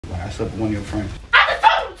I slept with one of your friends. I just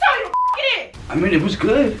told him to tell you to get in. I mean, it was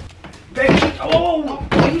good. Baby, oh,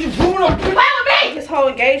 you just ruined it. Play with me. This whole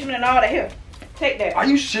engagement and all that. Here, take that. Are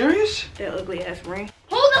you serious? That ugly ass ring.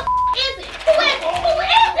 Who the is it? Who is it? Who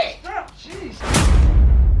is it? Stop, jeez.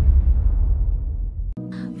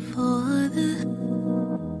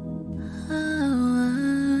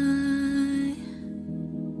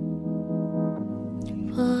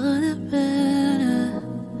 For the better,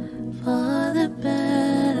 for the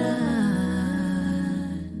better.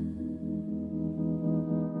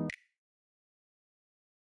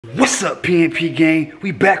 What's up, PNP gang?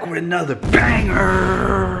 We back with another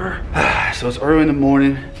banger. So it's early in the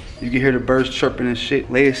morning. You can hear the birds chirping and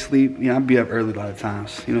shit. Lay asleep. You know, I be up early a lot of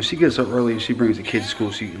times. You know, she gets up early and she brings the kids to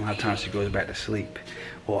school. So a lot of times she goes back to sleep.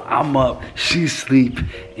 Well, I'm up, she's asleep,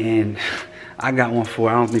 and I got one for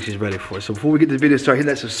her. I don't think she's ready for it. So before we get this video started,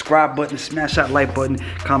 hit that subscribe button, smash that like button,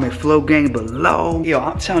 comment Phlo gang below. Yo,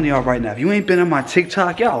 I'm telling y'all right now, if you ain't been on my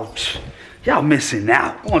TikTok, y'all missing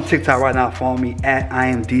out. Go on TikTok right now, follow me at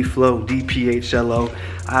IamDPhlo, DPHLO.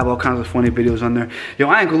 I have all kinds of funny videos on there. Yo,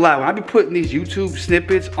 I ain't gonna lie, when I be putting these YouTube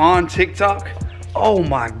snippets on TikTok, oh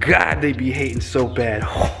my God, they be hating so bad.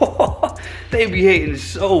 They be hating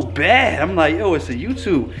so bad. I'm like, yo, it's a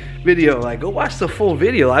YouTube video. Like, go watch the full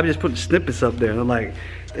video. I just put the snippets up there. And I'm like,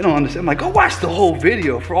 they don't understand. I'm like, go watch the whole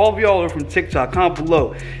video. For all of y'all who are from TikTok, comment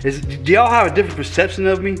below. Do y'all have a different perception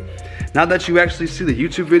of me? Now that you actually see the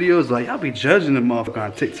YouTube videos, like, y'all be judging the motherfucker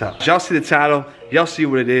on TikTok. Y'all see the title, y'all see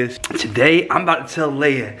what it is. Today, I'm about to tell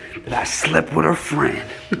Leia that I slept with her friend.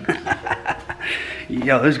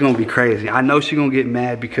 Yo, this is gonna be crazy. I know she's gonna get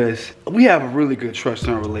mad because we have a really good trust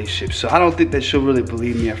in our relationship. So I don't think that she'll really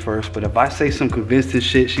believe me at first, but if I say some convincing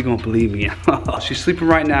shit, she gonna believe me. She's sleeping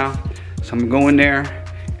right now, so I'm gonna go in there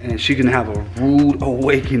and she can have a rude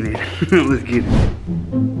awakening. Let's get it.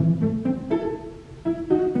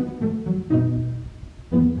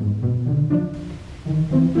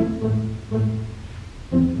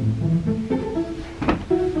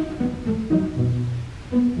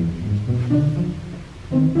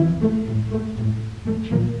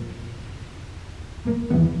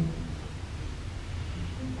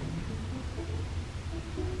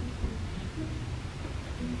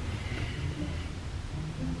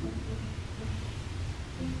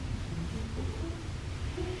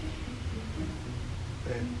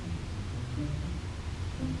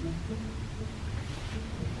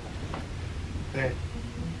 Hey.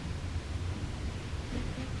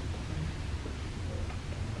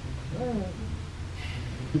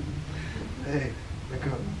 Hey, wake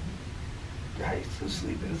up. God, you still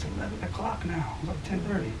sleeping. It's 11 o'clock now. It's like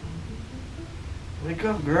 10:30. Wake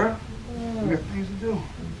up, girl. We got things to do.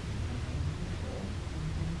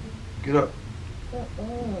 Get up.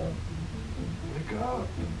 Wake up.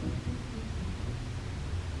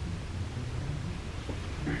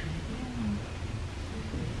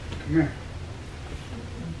 Come here.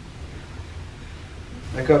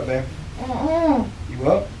 Wake up, babe. You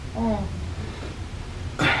up?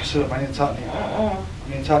 Sit up, I need to talk to you. I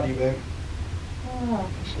need to talk to you, babe.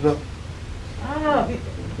 Sit up.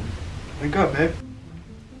 Wake up, babe.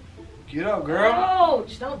 Get up, girl.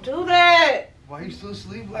 Ouch, don't do that. Why you still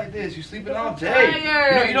asleep like this? You sleeping all day. You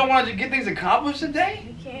know, you don't want to get things accomplished today?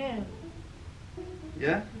 You can.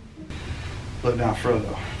 Yeah? Look down further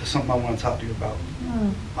though. There's something I want to talk to you about.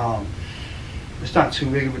 It's not too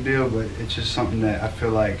big of a deal, but it's just something that I feel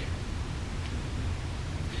like,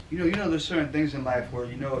 you know, there's certain things in life where,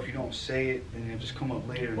 you know, if you don't say it, then it'll just come up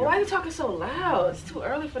later. Well, why are you talking so loud? It's too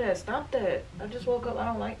early for that. Stop that. I just woke up. I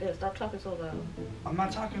don't like that. Stop talking so loud. I'm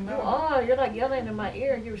not talking You loud. are. You're like yelling in my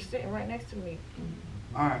ear and you were sitting right next to me.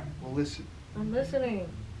 Alright, well listen. I'm listening.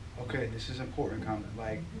 Okay, this is important comment.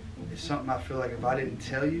 Like, it's something I feel like if I didn't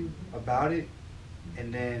tell you about it,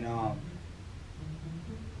 and then,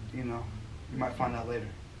 you know, you might find out later.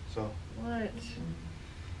 So. What?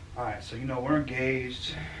 Alright, so you know, we're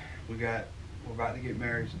engaged. We're about to get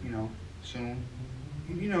married, you know, soon.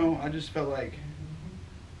 You know, I just felt like,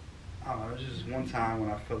 I don't know, it was just one time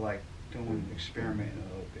when I felt like doing experimenting a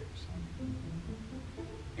little bit or something.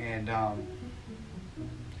 And I'll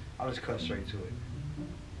just cut straight to it.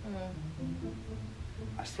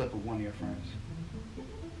 I slept with one of your friends.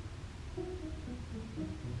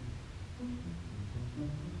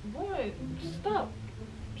 Boy, stop.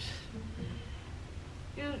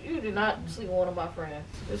 You did not sleep with one of my friends.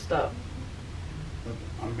 Just stop. Look,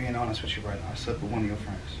 I'm being honest with you right now. I slept with one of your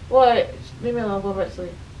friends. What? Leave me alone. Go back to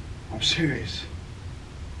sleep. I'm serious.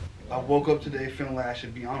 I woke up today feeling like I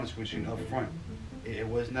should be honest with you up front. It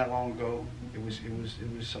wasn't that long ago. It was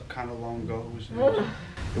kind of long ago.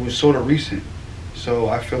 It was sort of recent. So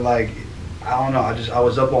I feel like I don't know. I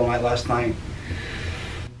was up all night last night.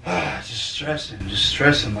 Just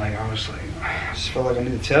stressing. Like I just felt like I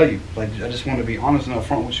need to tell you. Like I just want to be honest and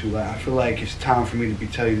upfront with you. Like I feel like it's time for me to be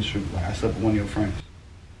telling you the truth. Like I slept with one of your friends.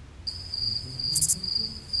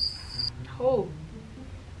 Who?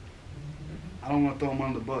 I don't want to throw him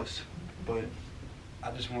under the bus, but I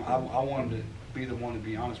wanted to be the one to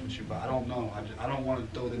be honest with you, but I don't know. I don't want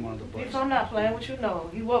to throw them under the bus. If I'm not playing with you, no.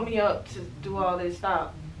 You woke me up to do all this.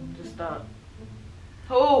 Stop. Just stop.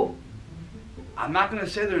 Who? I'm not gonna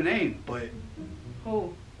say their name, but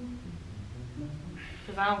Who?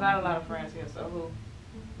 Because I don't got a lot of friends here, so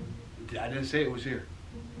who? I didn't say it was here.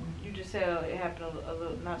 You just said it happened a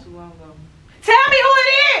little, not too long ago. Tell me who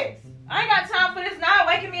it is! I ain't got time for this now.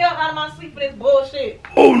 Waking me up out of my sleep for this bullshit.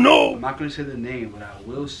 Oh no! I'm not gonna say the name, but I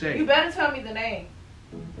will say. You better tell me the name.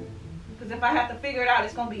 Because if I have to figure it out,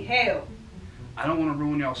 it's gonna be hell. I don't want to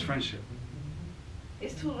ruin y'all's friendship.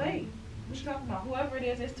 It's too late. What you talking about? Whoever it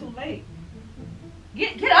is, it's too late.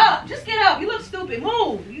 Get up. Just get up. You look stupid.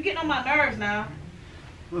 Move. You getting on my nerves now.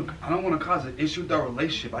 Look, I don't want to cause an issue with our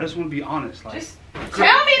relationship. I just want to be honest. Like, just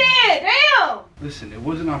tell me then. Damn. Listen, it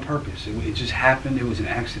wasn't on purpose. It just happened. It was an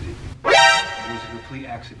accident. It was a complete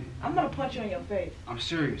accident. I'm gonna punch you in your face. I'm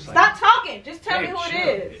serious. Like, stop talking. Just tell me who chill.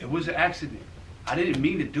 it is. It was an accident. I didn't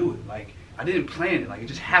mean to do it. Like, I didn't plan it. Like, it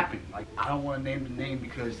just happened. Like, I don't want to name the name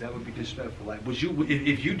because that would be disrespectful. Like, would you?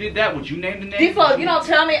 If you did that, would you name the name? Phlo, you don't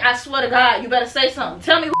tell me. I swear to God, you better say something.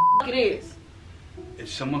 Tell me who it is.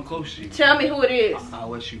 It's someone close to you. Tell me who it is. I'll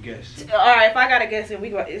let you guess. All right, if I gotta guess, then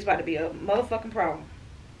it's about to be a motherfucking problem.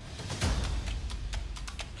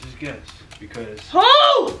 Just guess, because.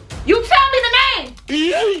 Who? You tell me the name.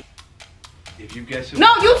 If you guess it. No,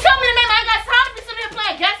 you tell me the name. I ain't got time to be sitting here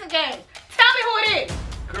playing guessing games. Tell me who it is.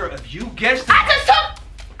 Girl, if you guessed it. I just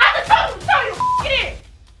told you who it is.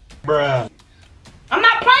 Bruh. I'm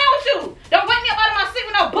not playing with you. Don't wake me up out of my sleep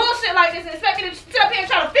with no bullshit like this and expect me to sit up here and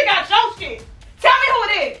try to figure out your shit. Tell me who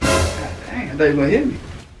it is. God dang, I thought you were gonna hit me.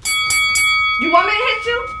 You want me to hit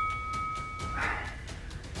you?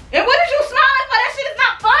 And what is you smiling for? That shit is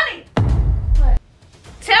not funny. What?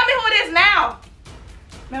 Tell me who it is now.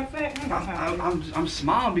 Matter of fact, I'm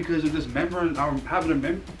smiling because of this memory. I'm having a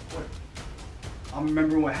memory. I'm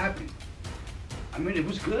remembering what happened. I mean, it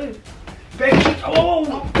was good. Baby,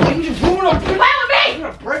 oh, you just ruined our picture. Play with me.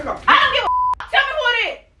 You're gonna break our. I don't give a. Tell me who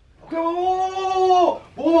it is. Okay,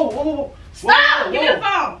 whoa. Stop! Give me the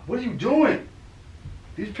phone. What are you doing?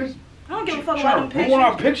 These pictures. I don't give a fuck about them pictures. Ruin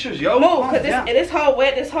our pictures, yo. Move, cause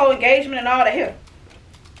this whole engagement and all that here.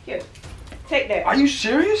 Here, take that. Are you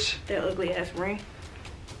serious? That ugly ass ring.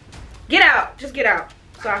 Get out. Just get out,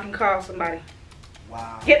 so I can call somebody.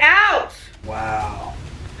 Wow. Get out. Wow.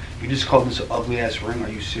 You just called this an ugly ass ring? Are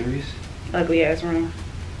you serious? Ugly ass ring.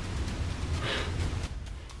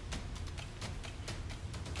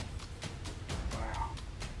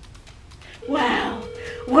 Wow.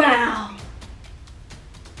 Wow.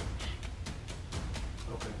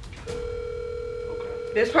 Okay.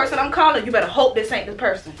 This person I'm calling, you better hope this ain't the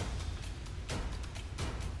person.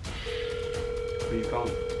 Who you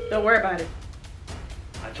calling? Don't worry about it.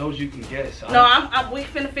 I told you can guess. No, we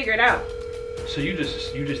finna figure it out. So you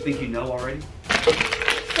just think you know already?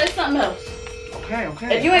 Say something else. Okay.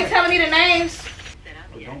 If you ain't telling me the names,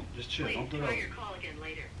 Don't just chill. Don't do that.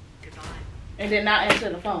 and then not answer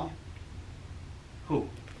the phone. Who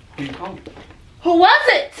you calling? Who was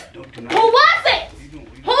it? Do Who not. was it? What are you doing?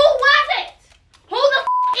 Who was it? Who the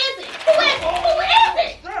is it? Who is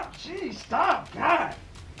it? Stop! Jeez, stop! God.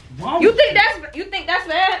 Mom. You think that's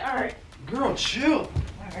bad? All right. Girl, chill. All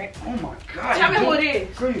right. Oh my God. Tell me who it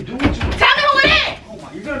is. Girl, you're doing too much. Tell me who it is. Oh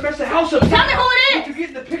my, you're gonna mess the house up. Tell me who it You is. get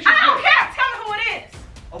in the picture. I don't care. Tell me who it is.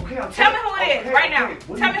 Okay, I'll Tell me who it is right now.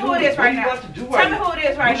 Tell me who it is right now. Tell me who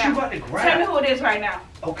it is right now. What you about to grab? Tell me who it is right now.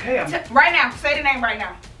 Okay, Right now. Say the name right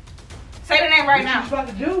now. Say the name right now. What you about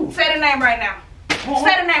to do? Say the name right now.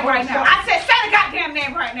 Say the name right now. I said say the goddamn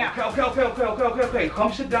name right now. Okay.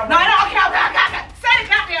 Come sit down. No, okay. Say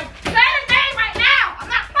the name right now. I'm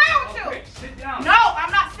not playing with you. Okay, sit down. No,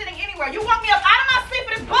 I'm not sitting anywhere. You want me up out of my sleep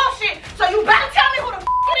for this bullshit, so you better tell me who the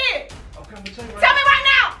it is. Okay, I'm gonna tell you right Tell me now. right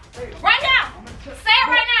now. Right now. Say it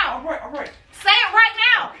right now. All right. Say it right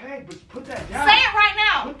now. Okay, but put that down. Say it right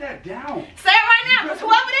now. Put that down. Say it right now, because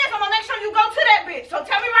whoever it is, I'm gonna make sure you go to that bitch. So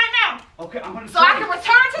tell me right now. Okay, I'm gonna. So I can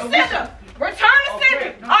return to sender. Return to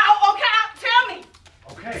sender. no. Okay, tell me.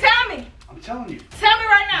 Okay. Tell me. I'm telling you. Tell me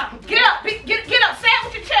right now. Get up. Get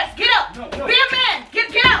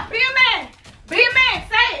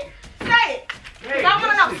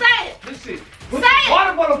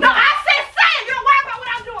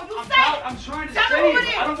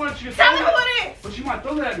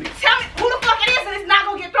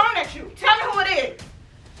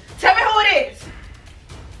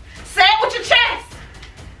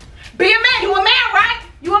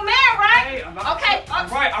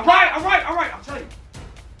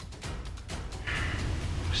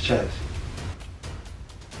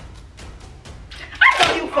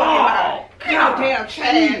damn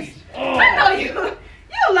chest. I know you.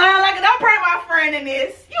 You lying like it. Don't bring my friend in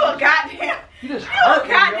this. You a goddamn. You just hurt me,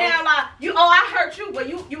 goddamn lie. You. Oh, I hurt you, but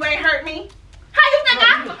you ain't hurt me. How you think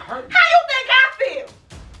I feel? How you think I feel?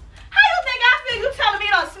 How you think I feel? You telling me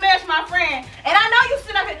you don't smash my friend, and I know you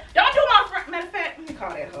sit up here. Don't do my friend. Matter of fact, let me call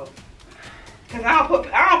that hoe. Cause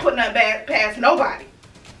I don't put nothing bad past nobody.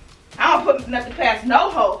 I don't put nothing past no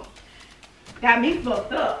hoe. Got me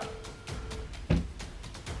fucked up.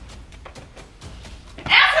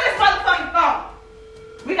 Answer this motherfucking phone.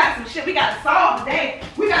 We got some shit we gotta solve today.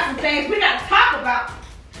 We got some things we gotta talk about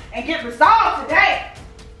and get resolved today.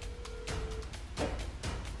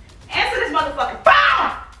 Answer this motherfucking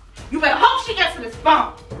phone. You better hope she answers this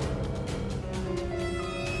phone.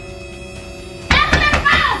 Answer this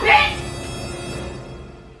phone, bitch.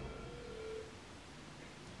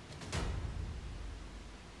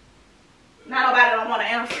 Not nobody don't want to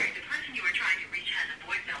answer. The person you were trying to reach has a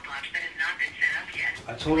voicemail box that has not been set up yet.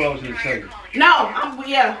 I told her I was gonna tell you. No,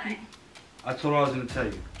 yeah. I told her I was gonna tell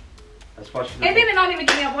you. That's why she. And then they don't even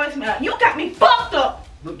give me a voicemail. You got me fucked up.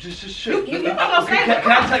 Look, just shit. You not gonna stay with her? You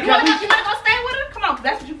not gonna stay with her? Come on,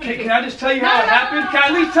 that's what you finna do. Can I just tell you how it happened? Can I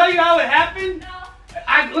at least tell you how it happened?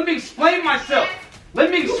 No. Let me explain myself.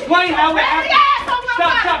 Let me explain how it happened.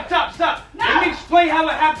 Stop. No. Let me explain how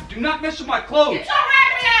it happened. Do not mess with my clothes. Get your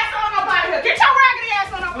raggedy ass on up out of here. Get your raggedy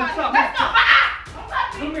ass on up out of here. Let's go.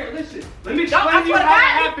 Come here, listen. Let me explain to you how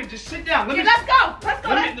it happened. Just sit down. Let's go. Let's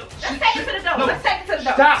take it to the door. No, Let's take it to the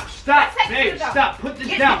door. Stop. Let's take it to Babe, the door. stop. Put this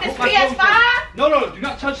down. Get Put this my clothes down. PS5. No, do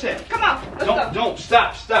not touch that. Come on. Let's go. Don't.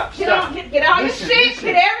 Stop. Get all your shit.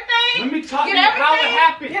 Get everything. Let me talk to Get you how it everything.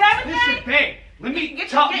 happened. Get everything. Listen, babe. Let me Get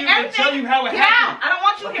talk to you and tell you how it Get happened. out. I don't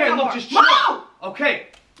want you here no look, more. just chill. Move. Okay,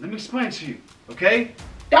 let me explain to you. Okay?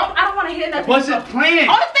 I don't want to hear nothing. It wasn't planned.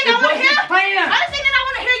 Only thing I want to hear. Planned. Only thing that I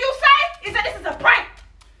want to hear you say is that this is a prank.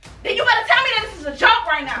 Then you better tell me that this is a joke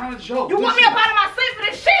right now. It's not a joke. You want me up out of my sleep for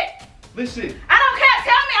this shit? Listen. I don't care.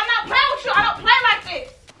 Tell me I'm not playing with you. I don't play like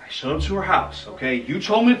this. I showed up to her house, okay? You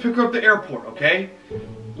told me to pick her up at the airport, okay?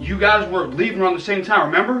 You guys were leaving around the same time,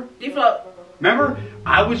 remember? Phlo. Remember?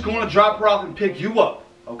 I was going to drop her off and pick you up,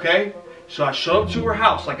 okay? So I showed up to her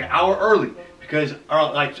house like an hour early, because,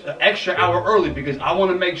 like an extra hour early, because I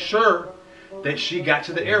want to make sure that she got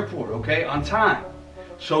to the airport, okay, on time.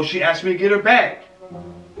 So she asked me to get her bag,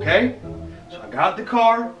 okay? So I got out the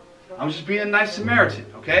car. I was just being a nice Samaritan,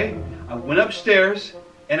 okay? I went upstairs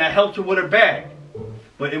and I helped her with her bag,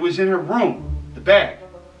 but it was in her room, the bag.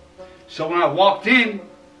 So when I walked in,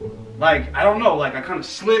 like, I don't know, like I kind of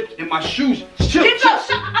slipped in my shoes. Chill.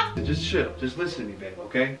 Just chill. Just listen to me, babe,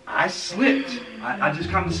 okay? I slipped. I just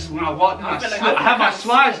kind of, when I walked in, I slipped. I have my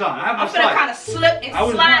slides on. I'm gonna kind of slip and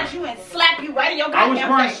slide you and slap you right in your goddamn face. I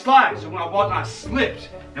was wearing slides, so when I walked in, I slipped.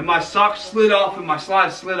 And my socks slid off and my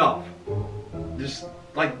slides slid off. Just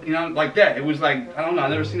like, you know, like that. It was like, I don't know, I've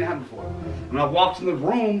never seen it happen before. When I walked in the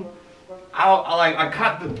room, I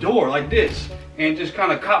caught the door like this and just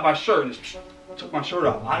kind of caught my shirt and just took my shirt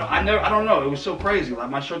off. I don't know. It was so crazy. Like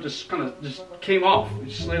my shirt just kind of just came off. It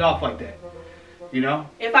just slid off like that. You know?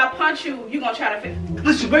 If I punch you, you're gonna try to fit.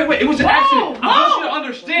 Listen, wait. It was an accident. I want you to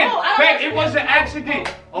understand. Babe, it was an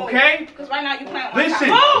accident. Okay? Because right now you playing with my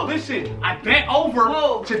time. Listen. I bent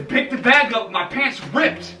over to pick the bag up. My pants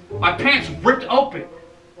ripped. My pants ripped open.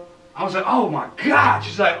 I was like, oh my God.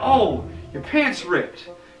 She's like, oh, your pants ripped.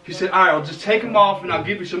 He said, all right, I'll just take them off and I'll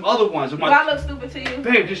give you some other ones. Do I look stupid to you?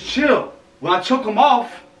 Babe, just chill. When I took them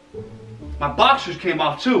off, my boxers came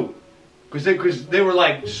off too. Because they were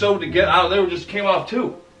like sewed together. They were just came off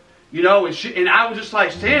too. You know, and I was just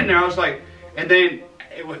like standing there. I was like, and then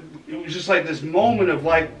it was just like this moment of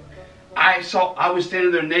like, I was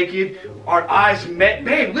standing there naked. Our eyes met.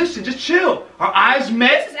 Babe, listen, just chill. Our eyes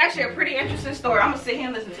met. This is actually a pretty interesting story. I'm gonna sit here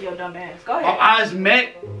and listen to your dumb ass. Go ahead. Our eyes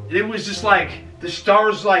met. And it was just like the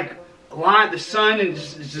stars like lined, the sun and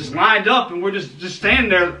just lined up, and we're just standing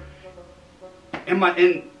there. And I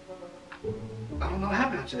don't know what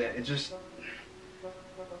happened after that. It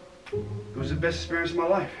was the best experience of my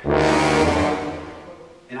life.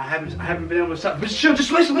 And I haven't been able to stop. But chill, just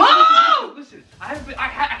listen. Listen. I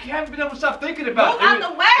haven't been able to stop thinking about it. Move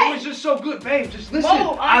out the way. It was just so good, babe. Just listen.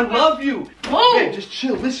 Move. I love you. Move. Babe, just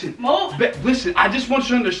chill. Listen. Move. Babe, listen. I just want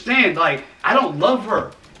you to understand. Like, I don't love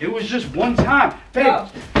her. It was just one time, babe. Go.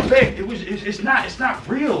 Babe, it's not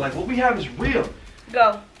real. Like what we have is real.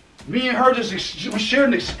 Go. Me and her we shared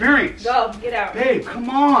an experience. Go. Get out. Babe, come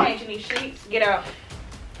on. Changing these sheets. Get out.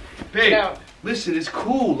 Babe, Get out. Listen, it's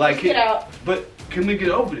cool. Like, Just get out. But can we get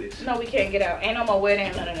over this? No, we can't get out. Ain't no more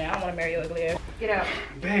wedding, none of that. I don't want to marry your ugly ass. Get out.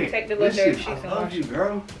 Babe, Take the little dirty listen, sheets I and love wash you,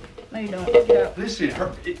 girl. No, you don't. Get out. Listen,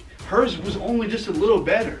 hers was only just a little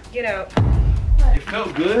better. Get out.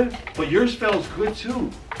 felt good, but yours feels good too.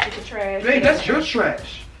 Get the trash. Babe, that's your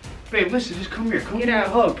trash. Babe, listen, just come here. Come give me a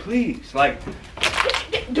hug, please. Like,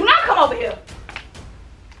 do not come over here.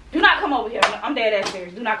 Do not come over here. I'm dead ass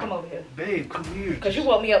serious. Do not come over here. Babe, come here. Cause you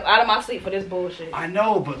woke me up out of my sleep for this bullshit. I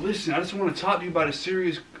know, but listen, I just want to talk to you about a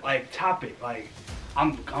serious topic. Like,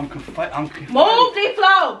 I'm confused. Move,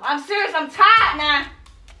 Phlo. I'm serious. I'm tired now.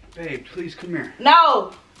 Babe, please come here.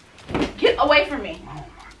 No. Get away from me. Oh my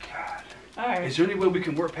God. All right. Is there any way we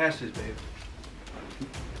can work past this, babe?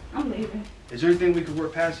 I'm leaving. Is there anything we can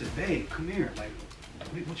work past this? Babe, come here. Like,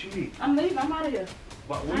 what you need? I'm leaving. I'm out of here.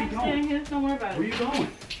 Where I you ain't going? staying here. Don't worry about Where it. you going?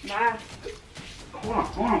 Bye.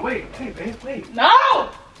 Hold on, wait. Hey, babe, wait. No.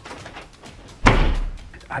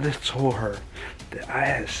 I just told her that I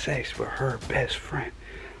had sex with her best friend.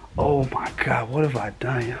 Oh my God, what have I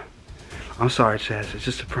done, yo? I'm sorry, Chaz. It's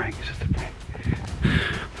just a prank. It's just a prank.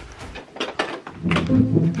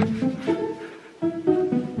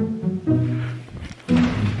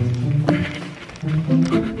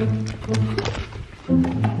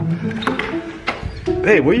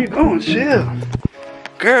 Babe, where you going? Chill.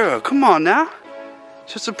 Girl, come on now.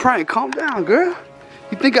 It's just a prank. Calm down, girl.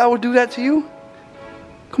 You think I would do that to you?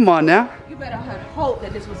 Come on now. You better had hope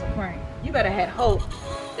that this was a prank. You better had hope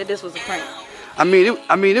that this was a prank. I mean,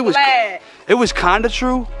 it was. Glad. It was kind of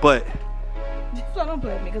true, but. So don't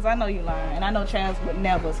play with me, because I know you lying, and I know Chance would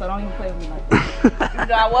never, so don't even play with me like that. Even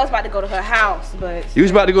though I was about to go to her house, but... You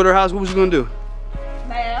was about to go to her house, what was you gonna do?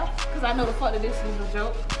 Laugh, because I know the fuck that this was a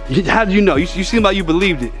joke. How did you know? You seem like you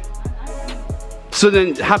believed it. So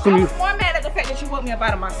then, how come you... I was more mad at the fact that you woke me up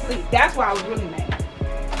out of my sleep. That's why I was really mad.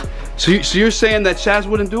 So you're saying that Chaz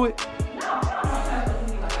wouldn't do it? No, Chance wouldn't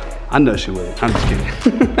be like that. I know she would. I'm just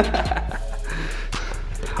kidding.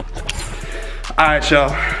 Alright, y'all.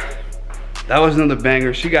 That was another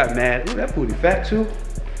banger. She got mad. Ooh, that booty fat too.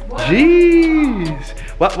 What? Jeez.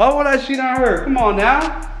 Why would I cheat on her? Come on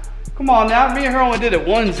now. Come on now. Me and her only did it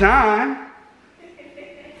one time.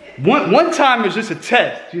 One time is just a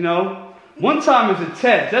test, you know? One time is a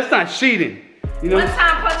test. That's not cheating. You know? One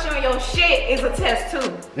time punching on your shit is a test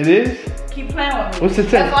too. It is? Keep playing with me. What's the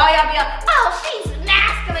test? That's why y'all be like, oh, she's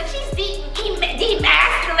masculine. She's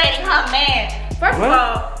demasculating her man. First of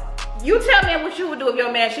all, you tell me what you would do if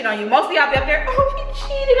your man cheated on you. Most of y'all be up there, oh, he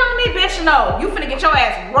cheated on me, bitch. No, you finna get your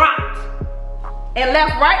ass rocked and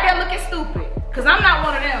left right there looking stupid. Cause I'm not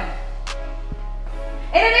one of them.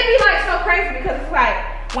 And then it be like so crazy because it's like,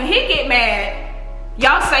 when he get mad,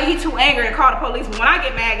 y'all say he too angry and call the police. But when I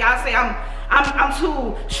get mad, y'all say I'm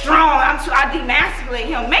too strong. I demasculate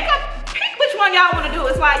him. Pick which one y'all want to do.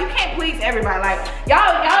 It's like you can't please everybody. Like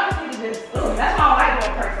y'all just need to just. That's why I don't like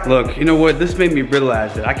one person. Look, you know what? This made me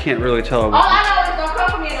realize that I can't really tell her. All I know is don't come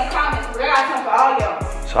for me in the comments. Because I got something for all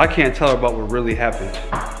y'all. So I can't tell her about what really happened.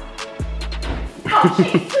 Oh,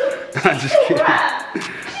 she's too. I'm just kidding.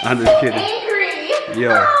 I'm just kidding. Angry.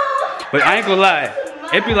 Yo. Oh, But I ain't gonna lie.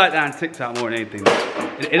 It be like that on TikTok more than anything.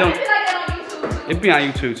 It don't. I feel like that on YouTube too. It be on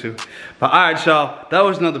YouTube too. But alright, y'all, that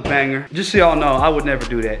was another banger. Just so y'all know, I would never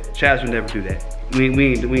do that. Chaz would never do that. We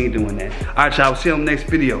ain't doing that. Alright, y'all, we'll see you on the next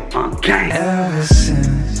video. Gang. Ever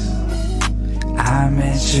since I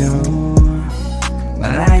met you,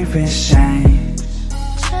 my life has changed.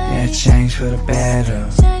 Yeah, changed for the better.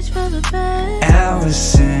 Ever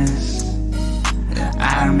since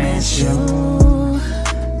I met you,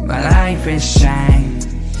 my life has changed.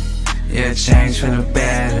 Yeah, changed for the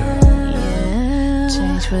better.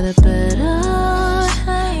 Change for the better.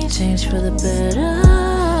 Change for the better.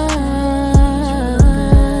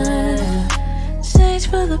 Change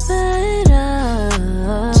for the better.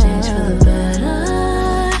 Change for the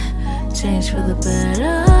better. Change for the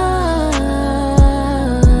better.